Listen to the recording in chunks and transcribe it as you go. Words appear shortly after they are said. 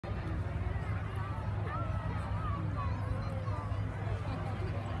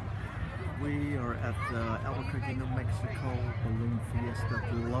We are at the Albuquerque, New Mexico Balloon Fiesta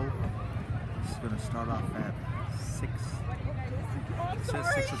Glow. This is going to start off at 6. It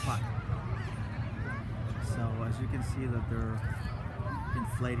says 6 o'clock. So as you can see that they're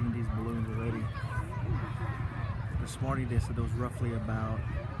inflating these balloons already. This morning they said there was roughly about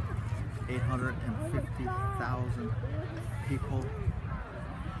 850,000 people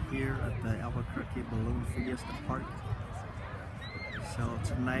here at the Albuquerque Balloon Fiesta Park. So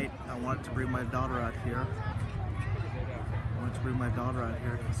tonight I wanted to bring my daughter out here.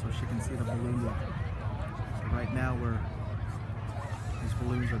 So she can see the balloon glow. So right now these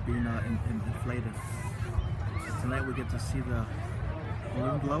balloons are being inflated. So tonight we get to see the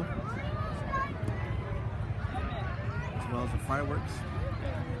balloon glow as well as the fireworks.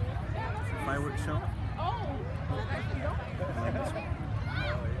 It's a fireworks show. I like this one.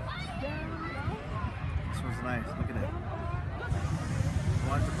 This one's nice. Look at it. I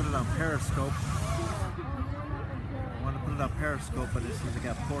wanted to put it on Periscope, but it seems to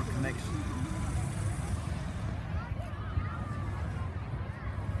got poor connection.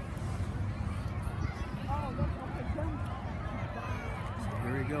 So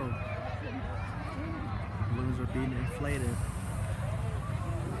here we go. Balloons are being inflated.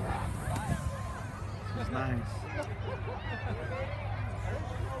 This is nice.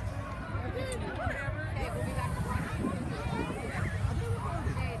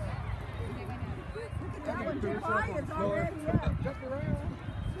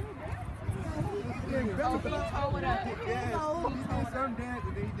 Some dance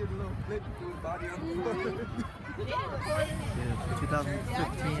and then he did a little flip to his body on the floor.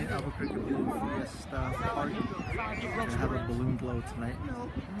 2015 Albuquerque Balloon Fiesta Park. We're gonna have a balloon glow tonight.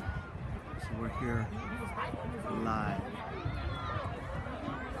 So we're here live.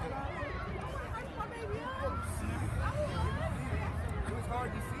 It was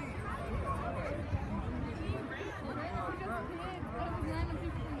hard to see.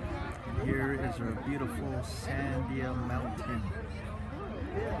 Here is our beautiful Sandia Mountain.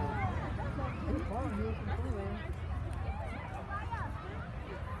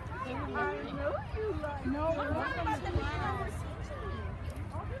 No,